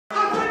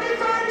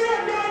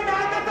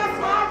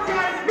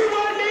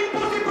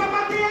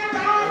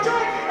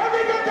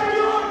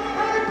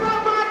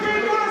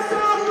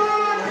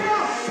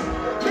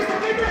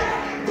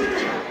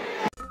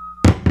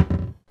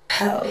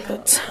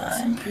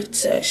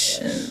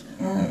section.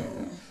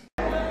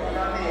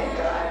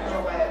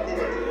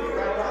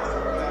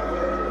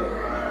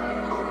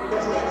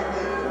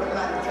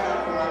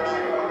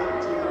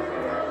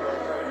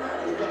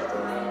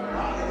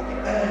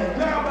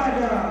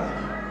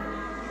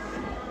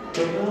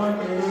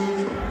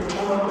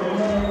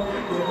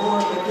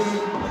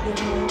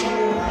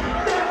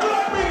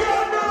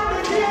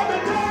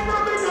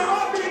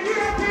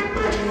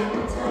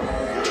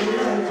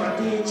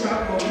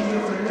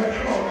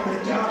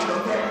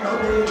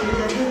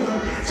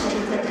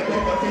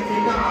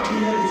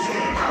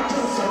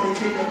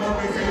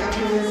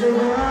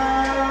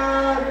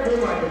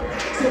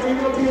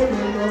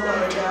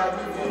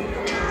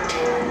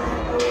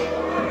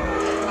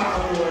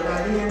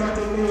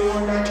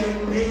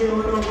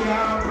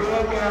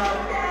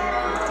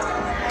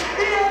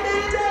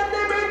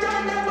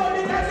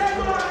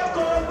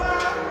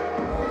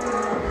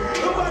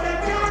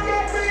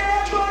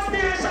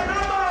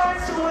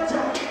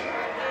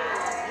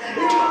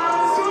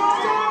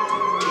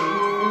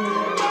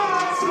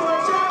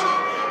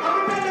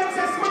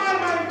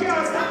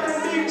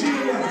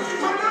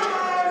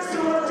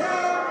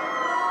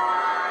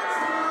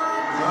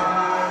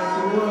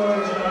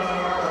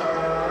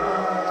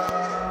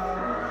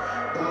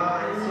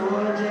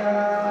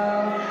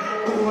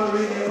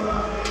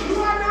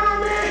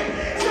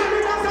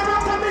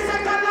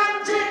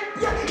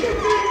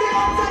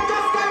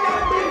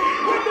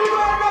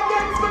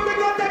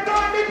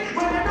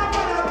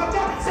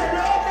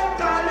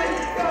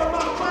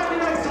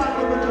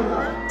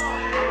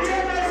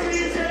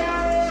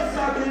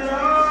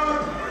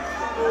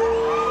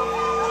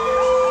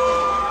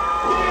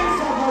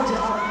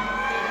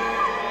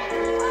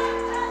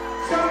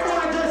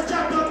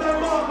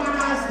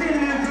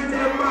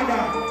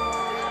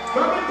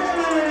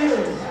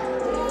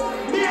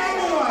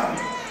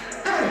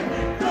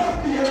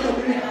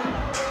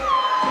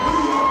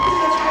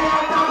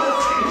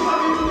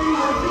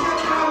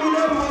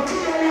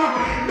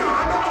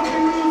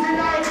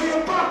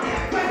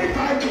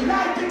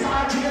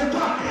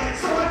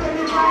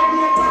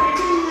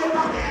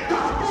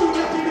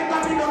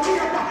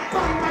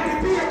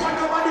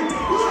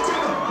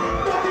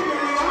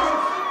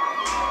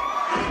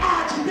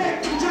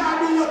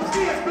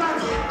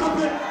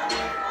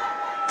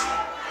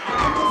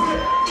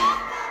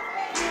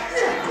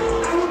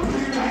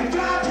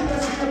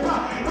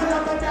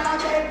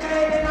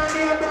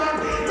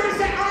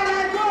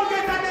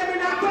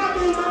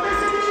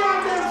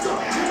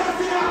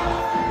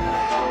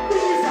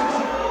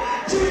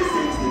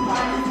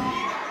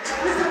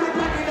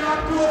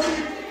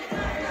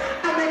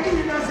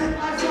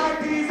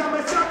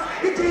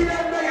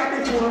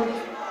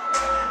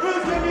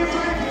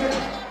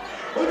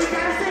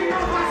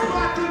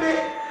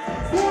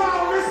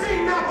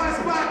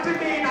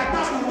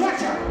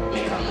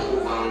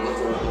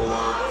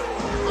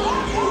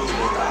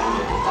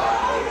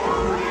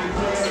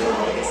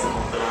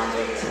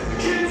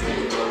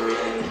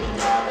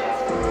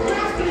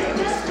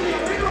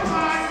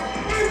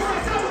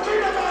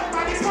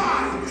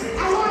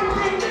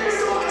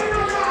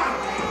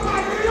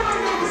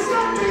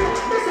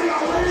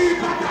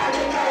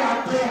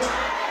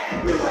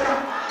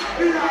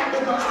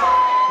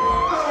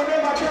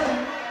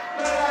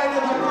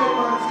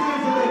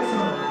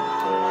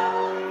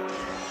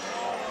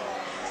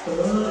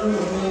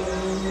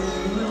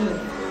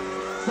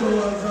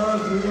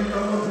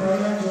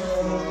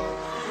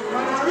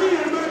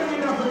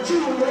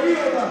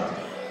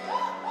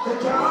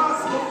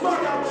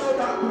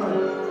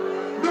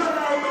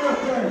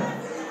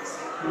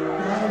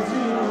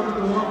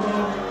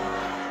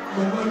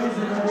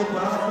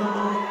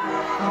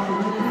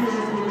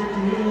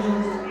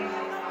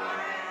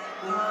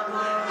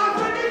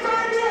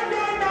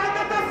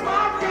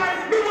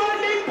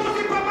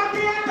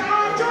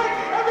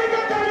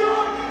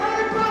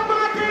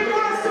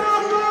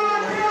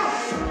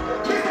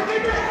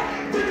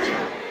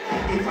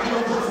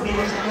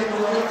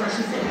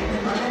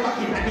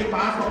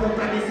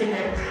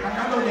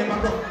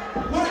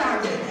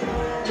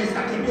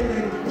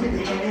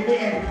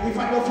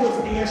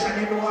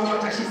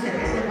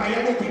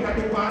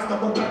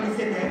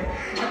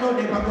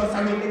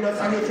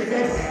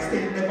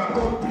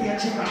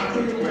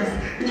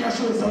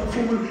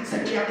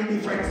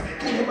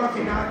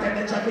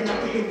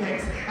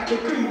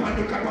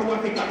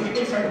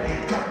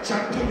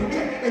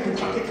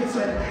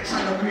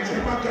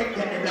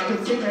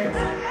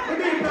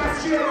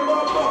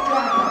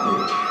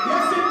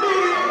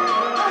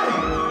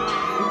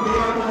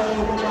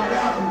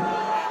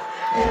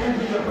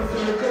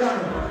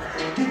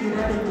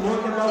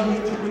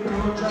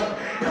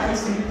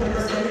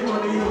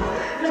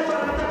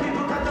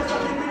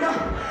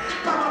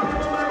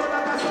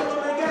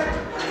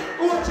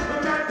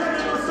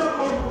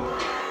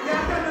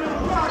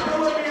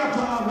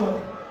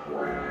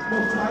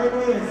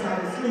 mind ways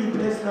and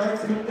sleepless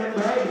nights with them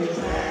riding.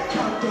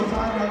 Come to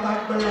find out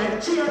that my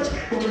life change,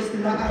 but we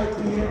still a high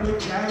pain with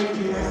giant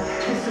tears.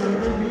 This is the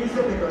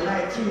reason we don't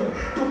like you.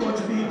 Too much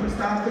people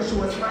start to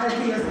show smile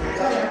face.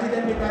 Loyalty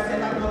them make us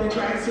sell out all the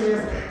price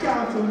raise.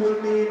 Can't fool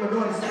me, but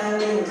don't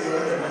stand in. So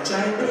them a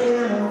try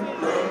game,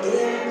 mind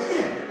game.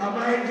 Yeah, a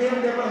mind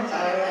game them a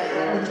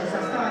we just a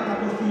start up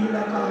to feel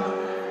like a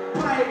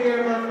pioneer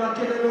man, but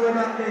you don't know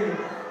that name.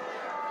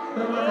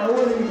 The man a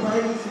holy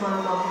fights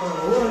man,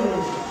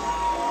 holy.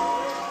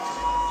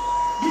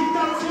 Give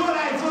thanks for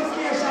life, first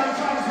nation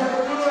fans that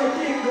don't know a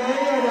thing, they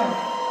hear them.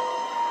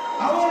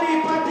 I want to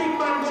a big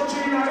man go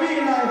through in a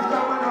real life,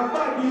 that man a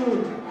bad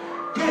youth,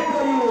 ghetto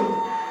youth.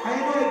 And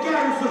you know the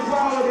girls so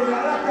forward in a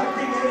lot of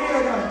things, you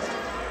hear that.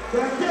 But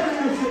I'm telling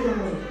you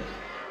something.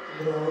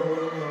 No.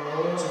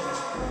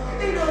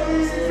 You know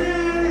this is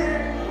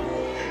it.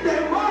 They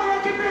want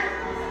to keep it.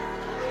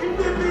 If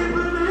the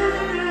people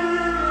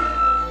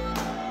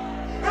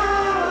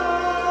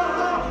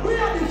we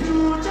are the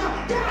future,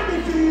 can't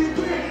defeat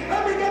it.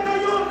 Let me get a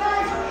your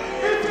life.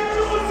 If you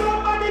lose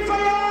somebody for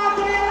your heart,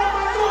 you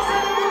never lose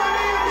somebody when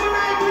they are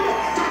united.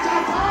 Such a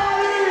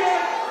party.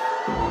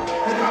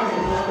 And I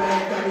will go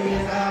back and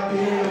he's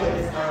happy when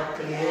it's not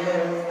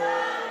clear.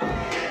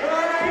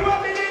 And you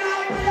want me to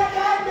like me, you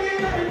got me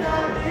very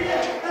naughty.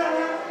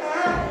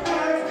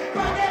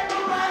 Forget the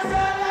past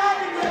and let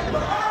me get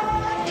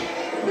behind.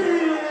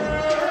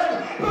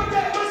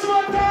 Forget the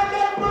short time,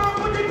 let me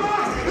put the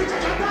past. You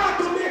just talk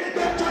to me,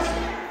 then just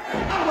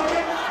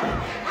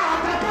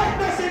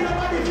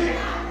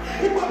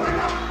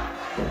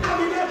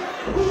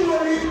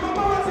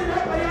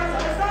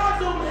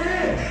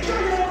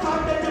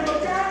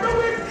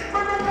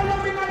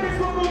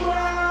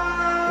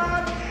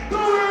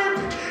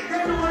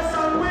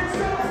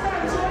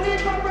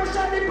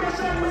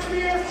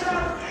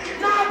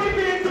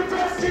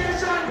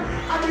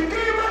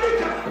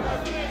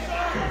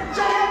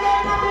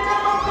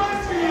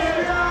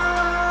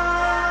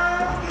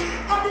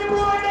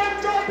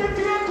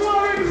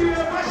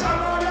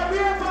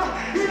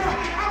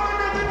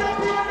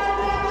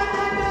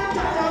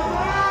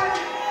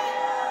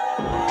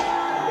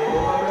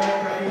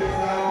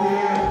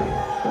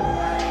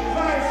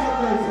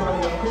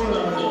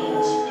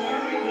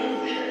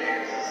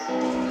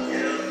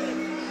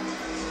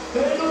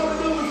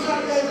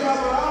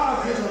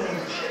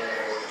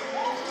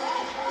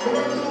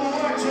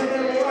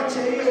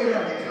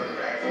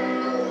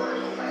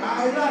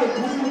I like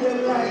who they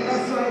like,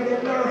 that's why they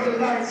love to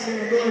like me,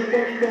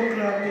 they don't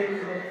like me.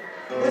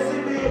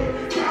 Listen me,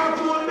 can't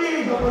fool me,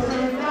 but what's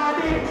in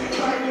daddy?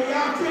 Find me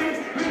acting,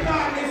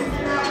 regardless me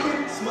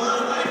acting. Small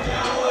like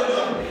can't hold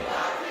up.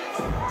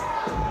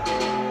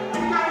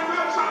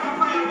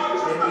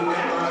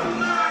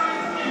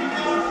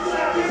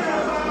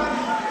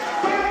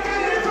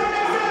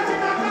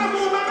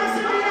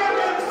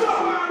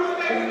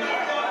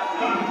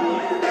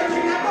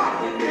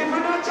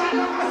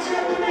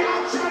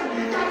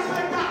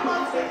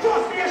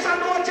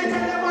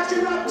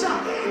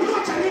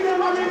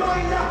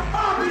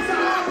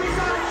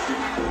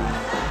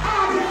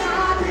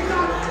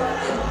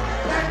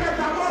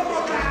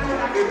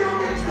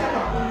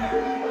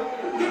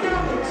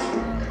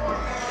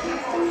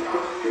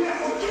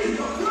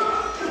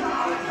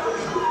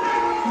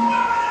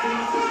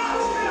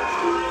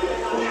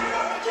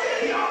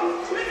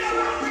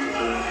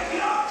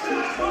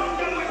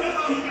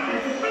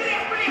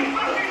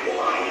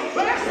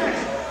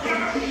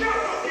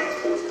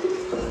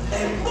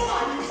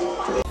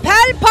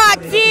 Pelpa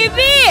TV!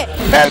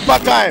 Pelpa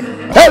time!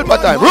 Pelpa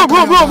time! Room!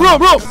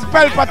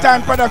 Pelpa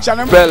time production!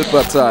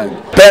 Pelpa time!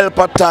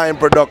 Pelpa time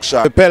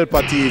production!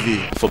 Pelpa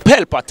TV! For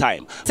Pelpa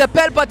time! It's a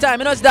Pelpa time,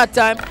 you know it's that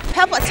time.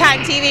 Pelpa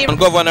time TV! I'm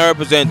governor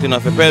representing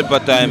of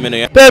Pelpa time, you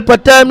know. Pelpa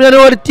time, you know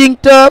what the thing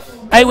tough?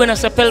 I when I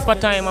say Pelpa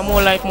time, I'm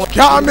more like more.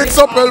 Can't mix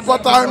up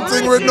Pelpa time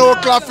thing with no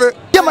coffee.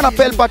 Yeah, man, a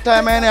Pelpa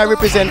time, and I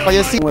represent for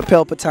you. See, with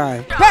Pelpa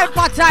time.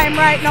 Pelpa time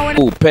right now.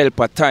 Oh,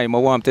 Pelpa time, I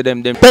want to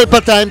them.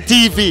 Pelpa time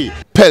TV.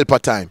 Pelpa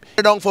time.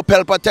 Down for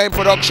Pelpa time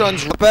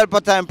productions.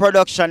 Pelpa time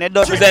production. It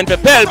does Present for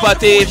Pelpa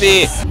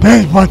TV.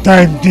 Pelpa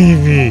time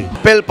TV.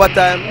 Pelpa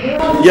time.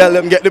 Yeah,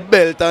 let them get the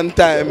belt on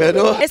time, you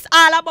know. It's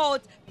all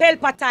about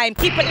Pelpa time.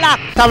 Keep it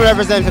locked. Come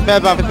represent for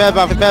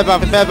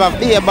Pelpa,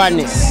 be a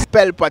badness.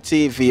 Pelpa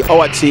TV,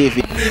 our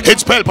TV.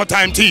 It's Pelpa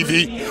time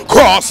TV.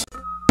 Cross.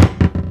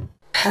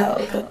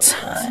 Pelpa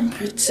time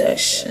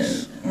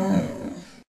protection.